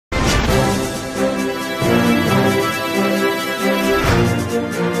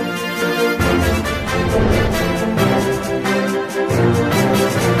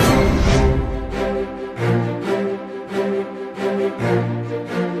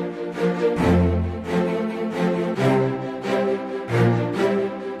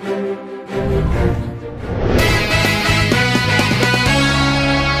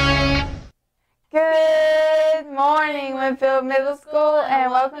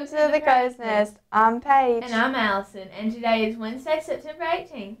Welcome to the Crow's Nest. I'm Paige. And I'm Allison, and today is Wednesday, September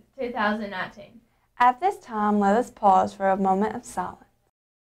 18th, 2019. At this time, let us pause for a moment of silence.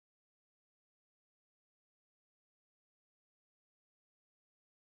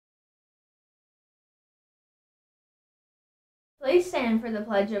 Please stand for the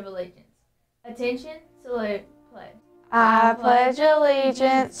Pledge of Allegiance. Attention, salute, pledge. I pledge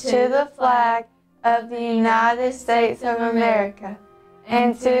allegiance to the flag of the United States of America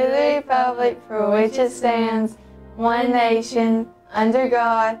and to the republic for which it stands, one nation, under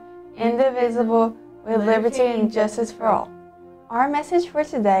God, indivisible, with liberty and justice for all. Our message for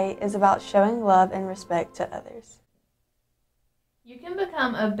today is about showing love and respect to others. You can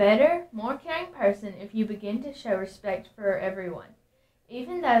become a better, more caring person if you begin to show respect for everyone,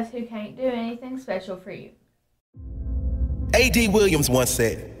 even those who can't do anything special for you. A.D. Williams once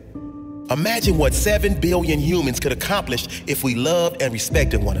said, "Imagine what 7 billion humans could accomplish if we loved and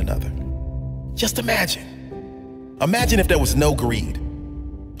respected one another." Just imagine. Imagine if there was no greed.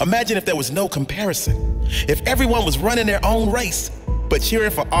 Imagine if there was no comparison. If everyone was running their own race, but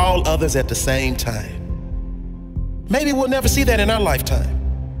cheering for all others at the same time. Maybe we'll never see that in our lifetime.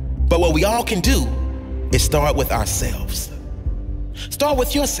 But what we all can do is start with ourselves. Start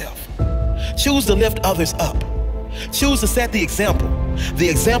with yourself. Choose to lift others up. Choose to set the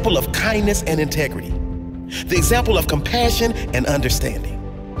example of kindness and integrity, the example of compassion and understanding.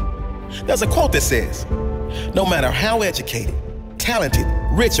 There's a quote that says, "No matter how educated, talented,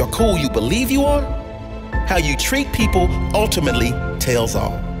 rich, or cool you believe you are, how you treat people ultimately tells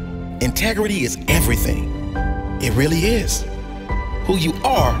all." Integrity is everything. It really is. Who you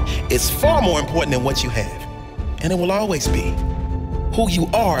are is far more important than what you have, and it will always be. Who you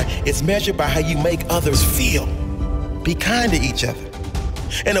are is measured by how you make others feel. Be kind to each other.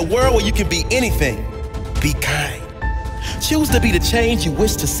 In a world where you can be anything, be kind. Choose to be the change you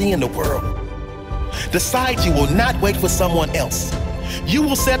wish to see in the world. Decide you will not wait for someone else. You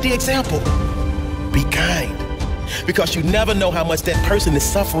will set the example. Be kind, because you never know how much that person is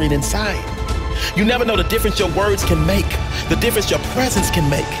suffering inside. You never know the difference your words can make, the difference your presence can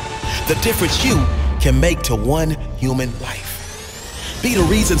make, the difference you can make to one human life. Be the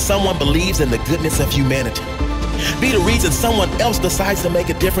reason someone believes in the goodness of humanity. Be the reason someone else decides to make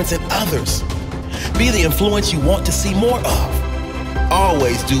a difference in others. Be the influence you want to see more of.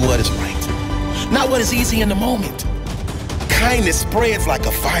 Always do what is right, not what is easy in the moment. Kindness spreads like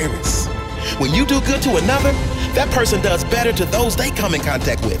a virus. When you do good to another, that person does better to those they come in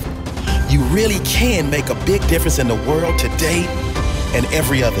contact with. You really can make a big difference in the world today and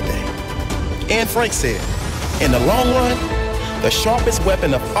every other day. Anne Frank said, "In the long run, the sharpest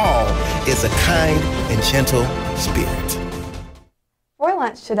weapon of all is a kind and gentle spirit." For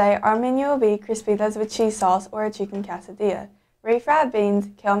lunch today, our menu will be Crispitas with cheese sauce or a chicken quesadilla, refried beans,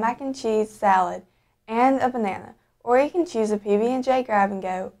 kale mac and cheese salad, and a banana. Or you can choose a PB&J grab and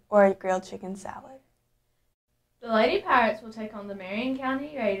go or a grilled chicken salad. The Lady Pirates will take on the Marion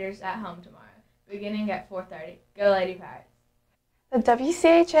County Raiders at home tomorrow, beginning at 4:30. Go Lady Pirates. The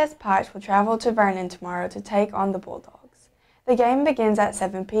WCHS Pirates will travel to Vernon tomorrow to take on the Bulldogs. The game begins at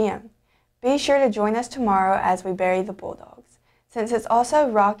 7 p.m. Be sure to join us tomorrow as we bury the Bulldogs. Since it's also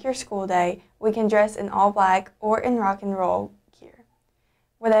Rock Your School Day, we can dress in all black or in rock and roll gear.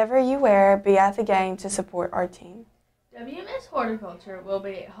 Whatever you wear, be at the game to support our team. WMS Horticulture will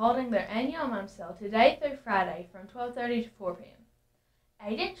be holding their annual mum sale today through Friday from 12:30 to 4 p.m.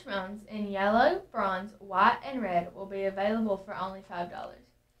 8-inch mums in yellow, bronze, white, and red will be available for only $5.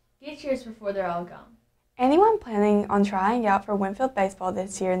 Get yours before they're all gone. Anyone planning on trying out for Winfield baseball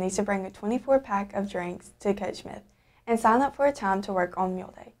this year needs to bring a 24-pack of drinks to Coach Smith and sign up for a time to work on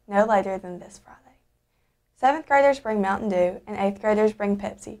Mule Day, no later than this Friday. 7th graders bring Mountain Dew and 8th graders bring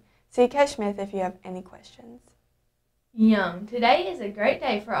Pepsi. See Coach Smith if you have any questions. Yum! Today is a great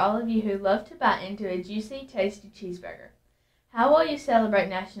day for all of you who love to bite into a juicy, tasty cheeseburger. How will you celebrate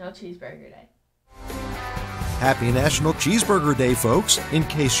National Cheeseburger Day? Happy National Cheeseburger Day, folks! In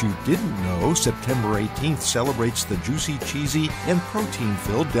case you didn't know, September 18th celebrates the juicy, cheesy, and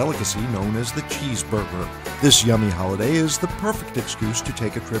protein-filled delicacy known as the cheeseburger. This yummy holiday is the perfect excuse to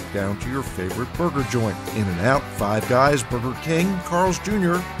take a trip down to your favorite burger joint. In-N-Out, Five Guys, Burger King, Carl's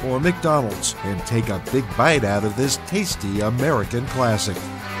Jr., or McDonald's, and take a big bite out of this tasty American classic.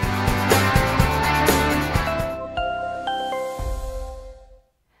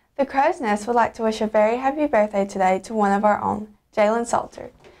 The Crow's Nest would like to wish a very happy birthday today to one of our own, Jalen Salter,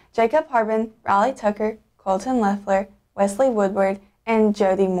 Jacob Harbin, Riley Tucker, Colton Leffler, Wesley Woodward, and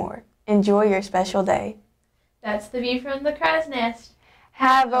Jody Moore. Enjoy your special day. That's the view from the Crow's Nest.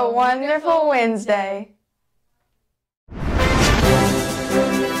 Have a wonderful Wednesday.